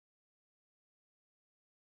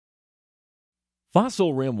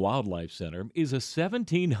Fossil Rim Wildlife Center is a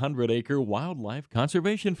 1,700-acre wildlife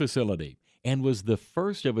conservation facility and was the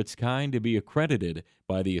first of its kind to be accredited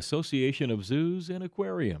by the Association of Zoos and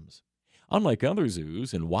Aquariums. Unlike other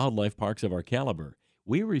zoos and wildlife parks of our caliber,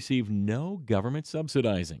 we receive no government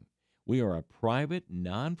subsidizing. We are a private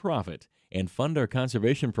nonprofit and fund our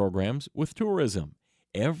conservation programs with tourism.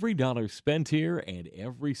 Every dollar spent here and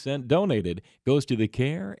every cent donated goes to the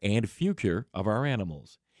care and future of our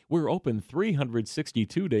animals. We're open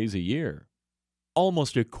 362 days a year.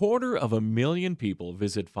 Almost 250,000 people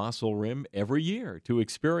visit Fossil Rim every year to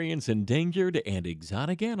experience endangered and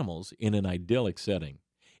exotic animals in an idyllic setting.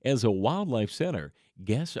 As a wildlife center,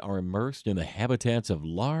 guests are immersed in the habitats of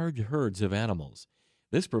large herds of animals.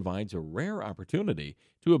 This provides a rare opportunity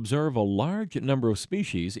to observe a large number of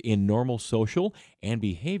species in normal social and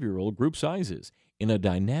behavioral group sizes in a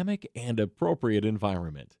dynamic and appropriate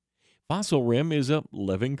environment. Fossil Rim is a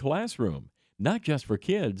living classroom, not just for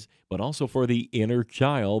kids, but also for the inner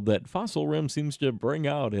child that Fossil Rim seems to bring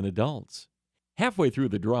out in adults. Halfway through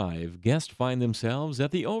the drive, guests find themselves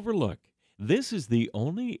at the Overlook. This is the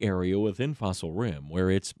only area within Fossil Rim where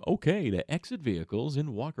it's okay to exit vehicles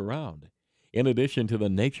and walk around. In addition to the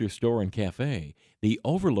nature store and cafe, the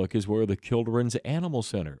Overlook is where the Children's Animal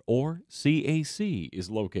Center, or CAC, is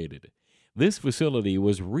located. This facility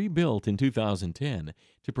was rebuilt in 2010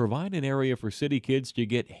 to provide an area for city kids to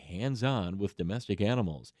get hands-on with domestic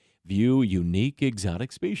animals, view unique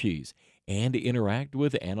exotic species, and interact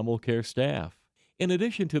with animal care staff. In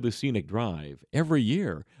addition to the scenic drive, every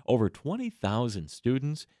year, over 20,000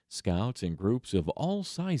 students, scouts, and groups of all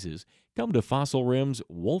sizes come to Fossil Rim's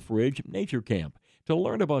Wolf Ridge Nature Camp to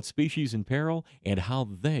learn about species in peril and how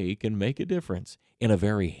they can make a difference in a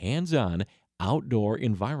very hands-on, outdoor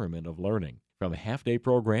environment of learning. From half-day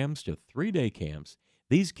programs to three-day camps,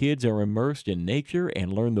 these kids are immersed in nature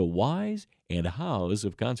and learn the whys and hows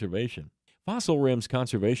of conservation. Fossil Rim's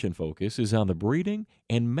conservation focus is on the breeding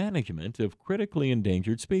and management of critically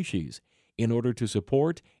endangered species in order to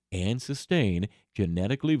support and sustain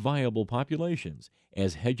genetically viable populations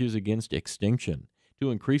as hedges against extinction,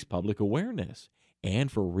 to increase public awareness,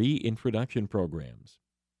 and for reintroduction programs.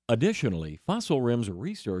 Additionally, Fossil Rim's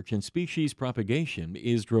research in species propagation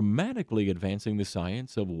is dramatically advancing the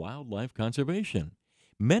science of wildlife conservation.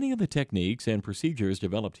 Many of the techniques and procedures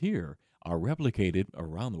developed here are replicated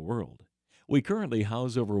around the world. We currently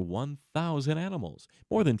house over 1,000 animals,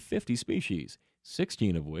 more than 50 species,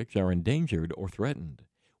 16 of which are endangered or threatened.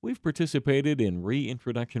 We've participated in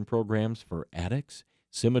reintroduction programs for addax,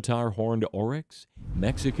 scimitar horned oryx,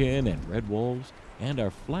 Mexican and red wolves, and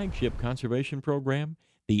our flagship conservation program,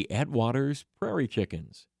 the Atwater's prairie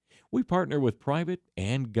chickens. We partner with private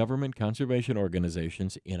and government conservation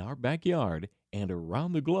organizations in our backyard and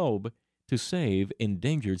around the globe to save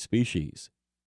endangered species.